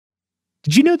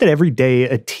Did you know that every day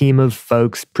a team of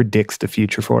folks predicts the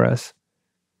future for us?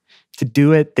 To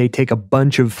do it, they take a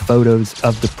bunch of photos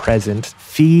of the present,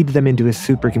 feed them into a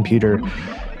supercomputer,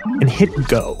 and hit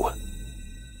go.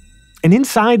 And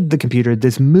inside the computer,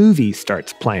 this movie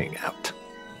starts playing out.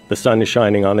 The sun is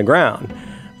shining on the ground.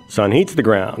 Sun heats the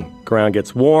ground. Ground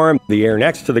gets warm. The air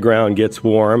next to the ground gets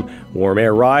warm. Warm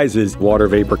air rises. Water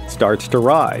vapor starts to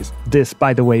rise. This,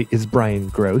 by the way, is Brian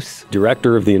Gross,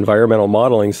 director of the Environmental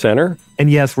Modeling Center.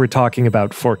 And yes, we're talking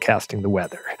about forecasting the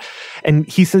weather. And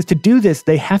he says to do this,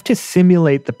 they have to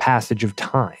simulate the passage of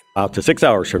time. Out to 6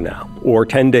 hours from now, or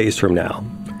 10 days from now,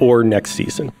 or next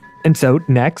season. And so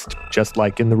next, just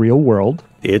like in the real world,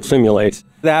 it simulates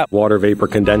that water vapor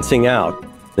condensing out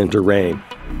into rain.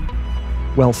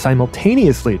 Well,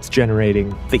 simultaneously it's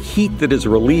generating the heat that is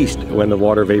released when the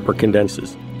water vapor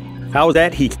condenses. How is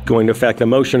that heat going to affect the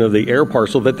motion of the air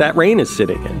parcel that rain is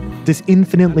sitting in? This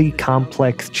infinitely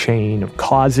complex chain of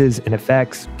causes and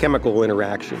effects, chemical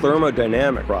interaction,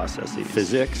 thermodynamic processes,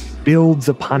 physics, builds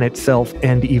upon itself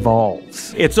and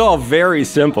evolves. It's all very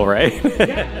simple, right?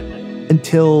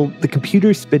 Until the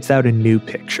computer spits out a new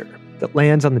picture that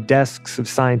lands on the desks of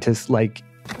scientists like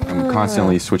I'm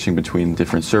constantly switching between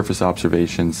different surface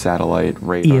observations, satellite,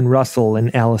 radar. Ian Russell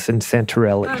and Allison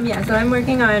Santorelli. So I'm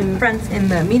working on fronts in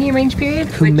the medium range period.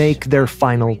 Who make their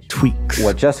final tweaks.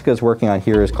 What Jessica's working on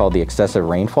here is called the excessive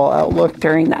rainfall outlook.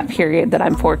 During that period that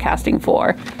I'm forecasting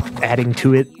for. Adding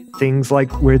to it things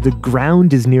like where the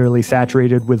ground is nearly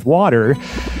saturated with water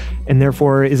and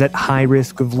therefore is at high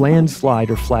risk of landslide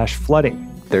or flash flooding.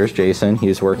 There's Jason.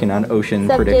 He's working on ocean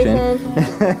prediction.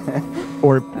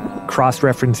 Or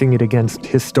cross-referencing it against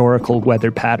historical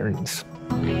weather patterns.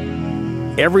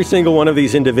 Every single one of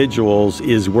these individuals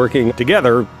is working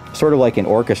together. Sort of like an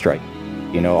orchestra.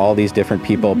 You know, all these different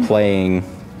people playing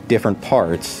different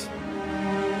parts.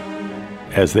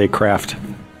 As they craft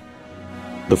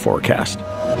the forecast.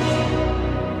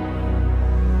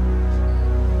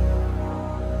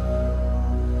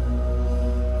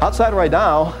 Outside right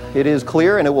now, it is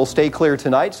clear and it will stay clear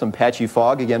tonight. Some patchy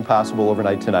fog, again, possible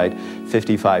overnight tonight,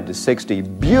 55 to 60.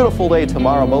 Beautiful day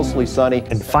tomorrow, mostly sunny.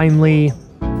 And finally,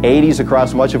 80s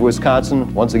across much of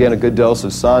Wisconsin. Once again, a good dose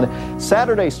of sun.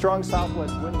 Saturday, strong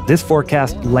southwest wind. This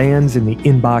forecast lands in the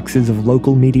inboxes of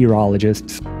local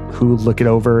meteorologists who look it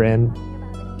over and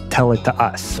tell it to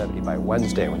us. 70 by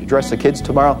Wednesday. When you dress the kids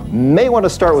tomorrow, may want to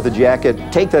start with a jacket.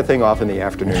 Take that thing off in the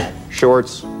afternoon.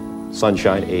 Shorts.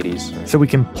 Sunshine, 80s. So we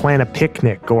can plan a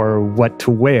picnic or what to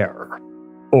wear.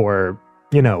 Or,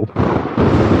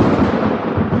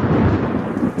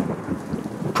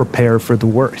 prepare for the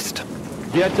worst.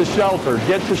 Get to shelter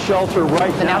right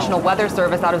now. The National Weather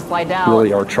Service out of Slidell.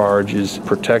 Really, our charge is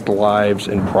protect lives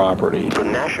and property. The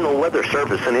National Weather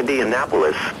Service in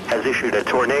Indianapolis has issued a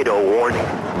tornado warning.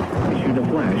 Issued a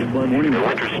flash flood warning. A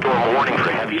winter storm warning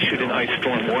for heavy. Issued an ice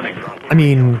storm warning. I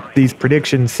mean, these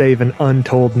predictions save an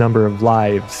untold number of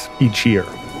lives each year.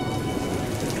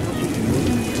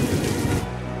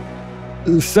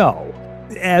 So,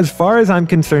 as far as I'm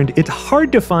concerned, it's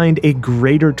hard to find a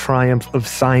greater triumph of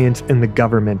science and the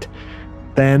government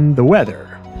than the weather.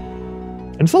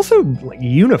 And it's also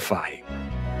unifying.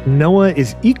 NOAA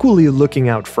is equally looking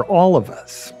out for all of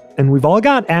us, and we've all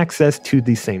got access to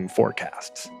the same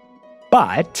forecasts.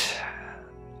 But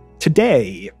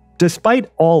today,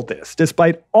 despite all this,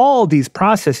 despite all these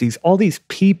processes, all these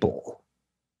people,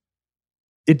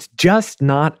 it's just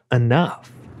not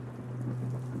enough.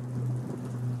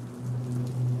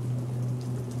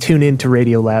 Tune in to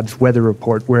Radiolab's Weather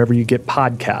Report wherever you get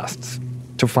podcasts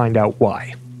to find out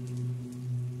why.